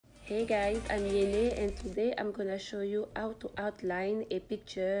Hey guys, I'm Yene and today I'm gonna show you how to outline a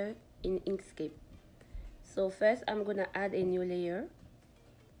picture in Inkscape. So first I'm gonna add a new layer.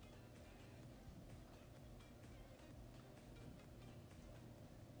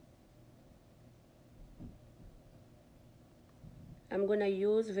 I'm gonna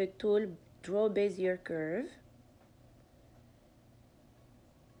use the tool Draw Bezier Curve.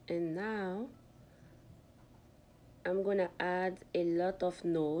 And now I'm gonna add a lot of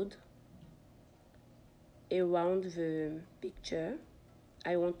node around the picture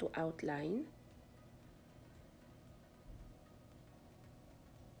I want to outline.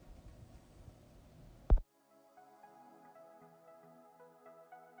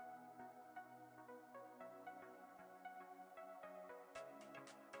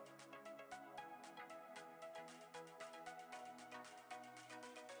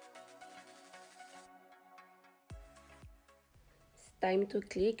 It's time to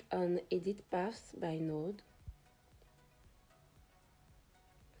click on Edit Paths by Node.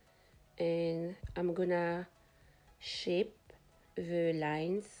 And I'm gonna shape the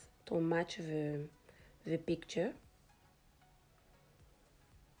lines to match the picture.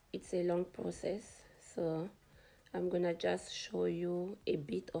 It's a long process, so I'm gonna just show you a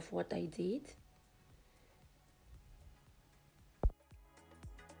bit of what I did.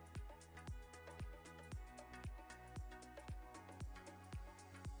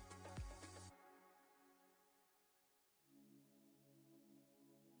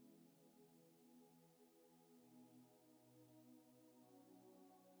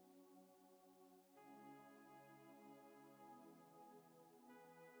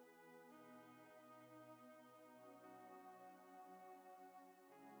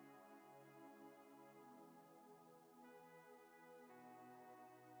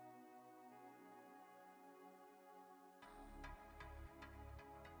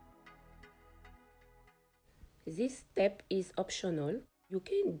 This step is optional. You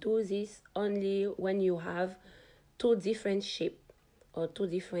can do this only when you have two different shapes or two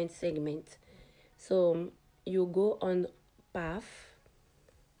different segments. So you go on Path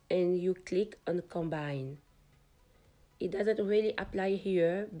and you click on Combine. It doesn't really apply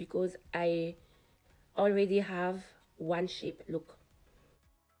here because I already have one shape. Look.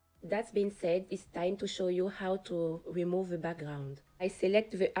 That being said, it's time to show you how to remove the background. I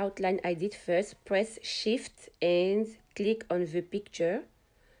select the outline I did first, press Shift and click on the picture.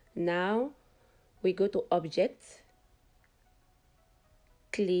 Now we go to Object,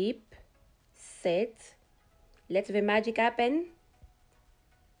 Clip, Set. Let the magic happen.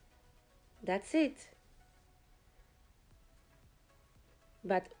 That's it.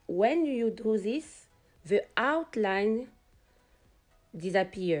 But when you do this, the outline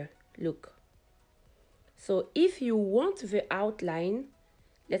disappear. Look. So if you want the outline,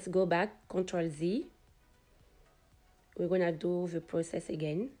 let's go back, Ctrl Z. We're gonna do the process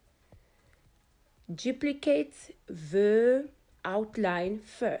again. Duplicate the outline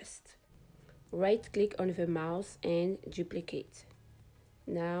first. Right click on the mouse and duplicate.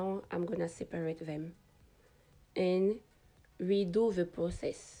 Now I'm gonna separate them and redo the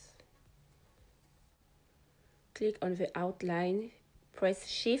process. Click on the outline, press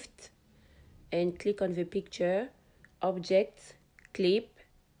Shift and click on the picture, Object, Clip,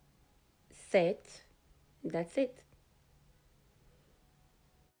 Set. That's it.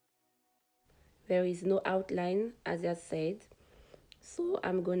 There is no outline as I said, so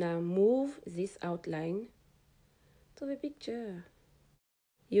I'm gonna move this outline to the picture.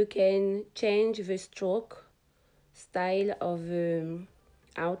 You can change the stroke style of the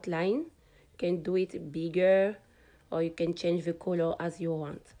outline. You can do it bigger or you can change the color as you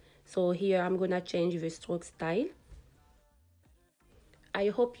want. So here I'm gonna change the stroke style. I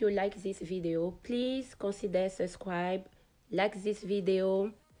hope you like this video. Please consider subscribe, like this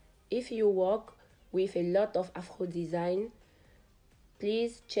video. If you work with a lot of Afro design,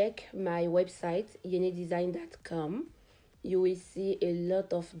 please check my website yenedesign.com. You will see a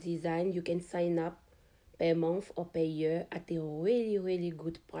lot of design. You can sign up per month or per year at a really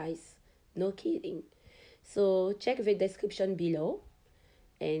good price. No kidding. So check the description below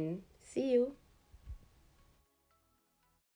and see you.